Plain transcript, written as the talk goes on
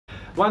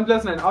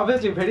OnePlus 9,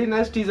 obviously very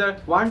nice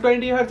teaser.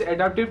 120Hz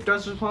adaptive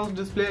touch response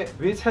display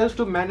which helps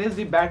to manage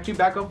the battery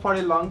backup for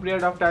a long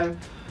period of time.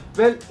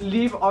 Well,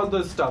 leave all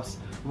those stuffs.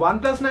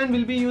 OnePlus 9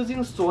 will be using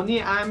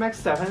Sony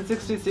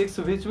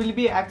IMX789 which will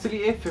be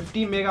actually a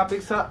 50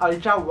 megapixel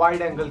ultra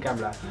wide angle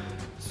camera.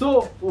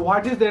 So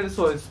what is there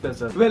so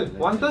special? Well,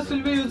 OnePlus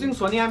will be using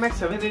Sony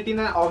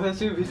IMX789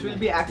 obviously, which will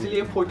be actually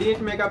a 48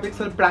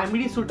 megapixel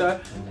primary shooter,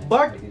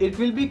 but it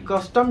will be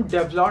custom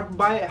developed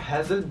by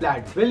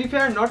Hasselblad. Well, if you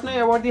are not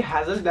knowing about the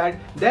Hasselblad,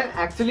 then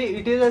actually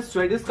it is a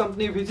Swedish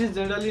company which is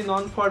generally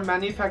known for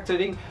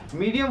manufacturing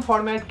medium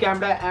format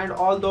camera and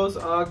all those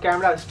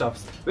camera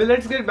stuffs. Well,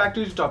 let's get back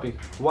to the topic.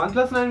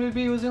 OnePlus 9 will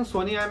be using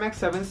Sony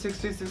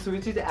IMX766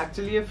 which is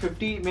actually a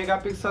 50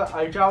 megapixel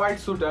ultra wide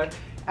shooter.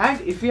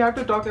 And if we have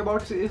to talk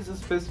about its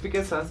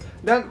specifications,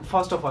 then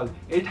first of all,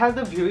 it has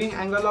the viewing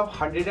angle of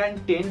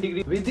 110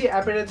 degrees with the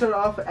aperture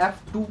of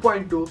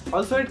f2.2.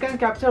 Also, it can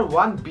capture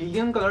 1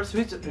 billion colors,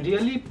 which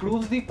really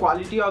proves the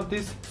quality of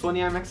this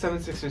Sony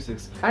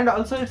IMX766. And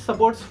also, it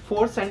supports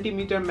 4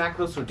 cm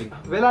macro shooting.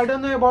 Well, I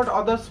don't know about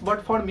others,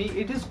 but for me,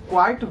 it is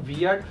quite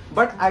weird.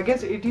 But I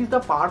guess it is the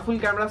powerful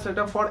camera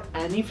setup for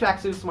any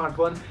flagship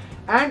smartphone.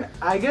 And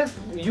I guess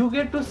you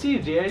get to see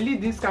rarely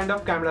this kind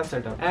of camera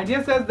setup. And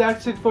yes guys,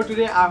 that's it for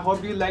today. I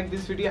hope you like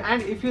this video,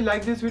 and if you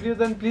like this video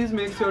then please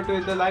make sure to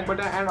hit the like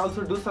button and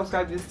also do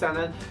subscribe this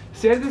channel.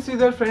 Share this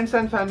with your friends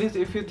and families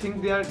if you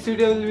think this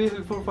video will be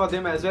helpful for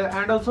them as well.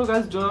 And also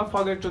guys, do not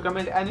forget to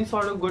comment any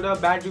sort of good or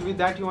bad review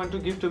that you want to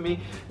give to me,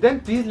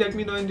 then please let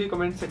me know in the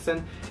comment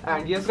section.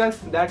 And yes guys,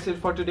 that's it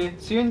for today.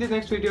 See you in the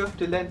next video.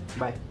 Till then,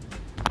 bye.